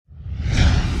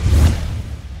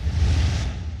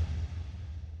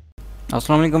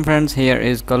Assalamualaikum friends, here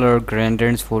is color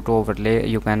gradient photo overlay.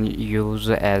 You can use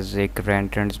as a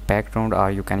gradient background, or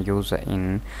you can use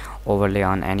in overlay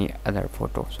on any other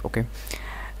photos. Okay,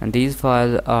 and these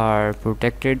files are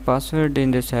protected password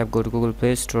in this app. Go to Google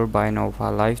Play Store, buy now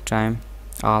for lifetime,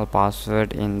 all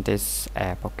password in this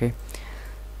app. Okay,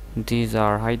 these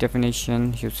are high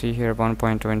definition. You see here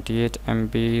 1.28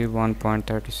 MB,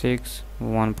 1.36,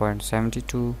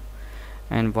 1.72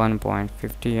 and 1.50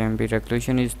 MB.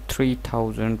 Resolution is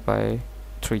 3000 by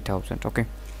 3000. Okay,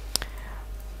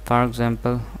 for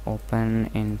example,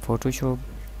 open in Photoshop.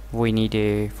 We need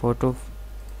a photo.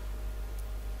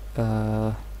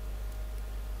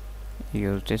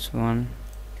 Use this one.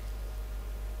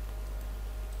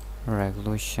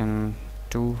 Resolution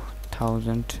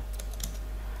 2000.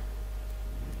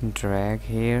 Drag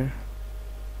here.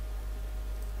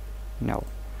 Now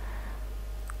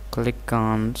click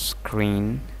on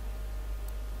screen,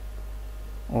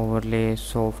 overlay,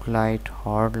 soft light,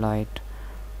 hard light,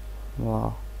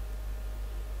 wow,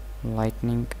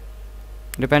 lightning,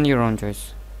 depend your own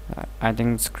choice. I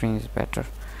think screen is better.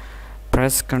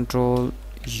 Press Ctrl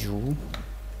U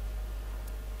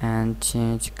and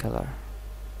change color.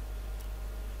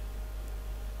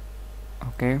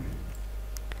 Okay,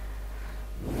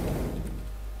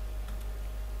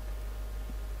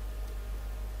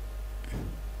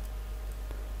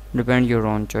 depend your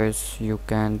own choice, you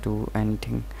can do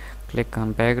anything. Click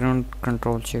on background,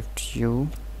 Ctrl Shift U,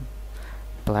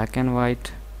 black and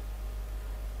white,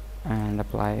 and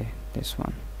apply this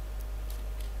one.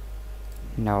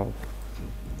 Now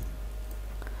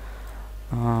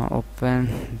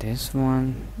open this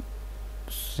one,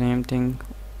 same thing.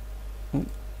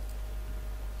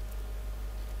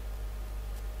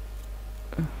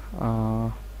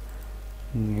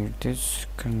 Need this,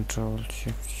 Ctrl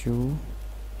Shift U,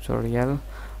 sorry, L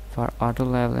for auto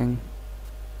leveling.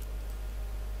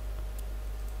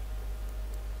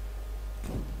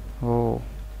 Oh,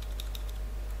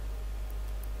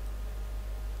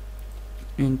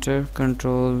 enter,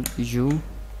 Ctrl U,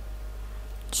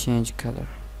 change color.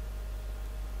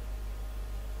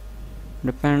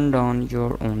 Depend on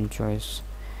your own choice.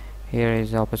 Here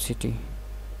is opacity.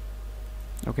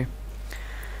 Okay,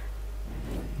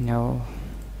 now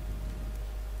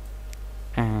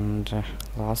and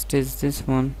last is this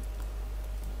one.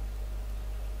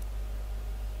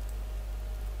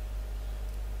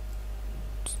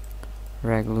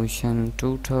 Resolution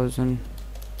 2000,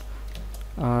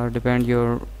 depend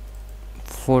your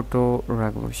photo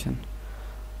resolution,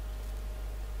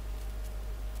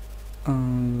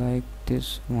 like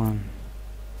this one.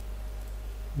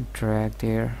 Drag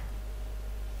there,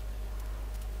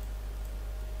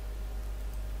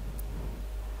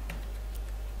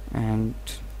 and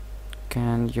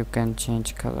you can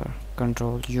change color.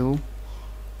 Ctrl U,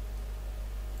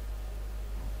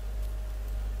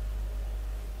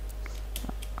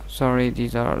 sorry,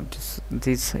 these are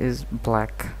this is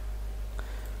black.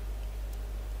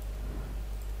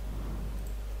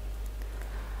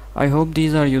 I hope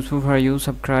these are useful for you.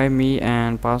 Subscribe me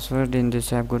and password in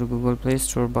this app. Go to Google Play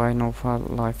Store, buy now for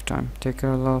lifetime. Take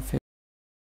care, love.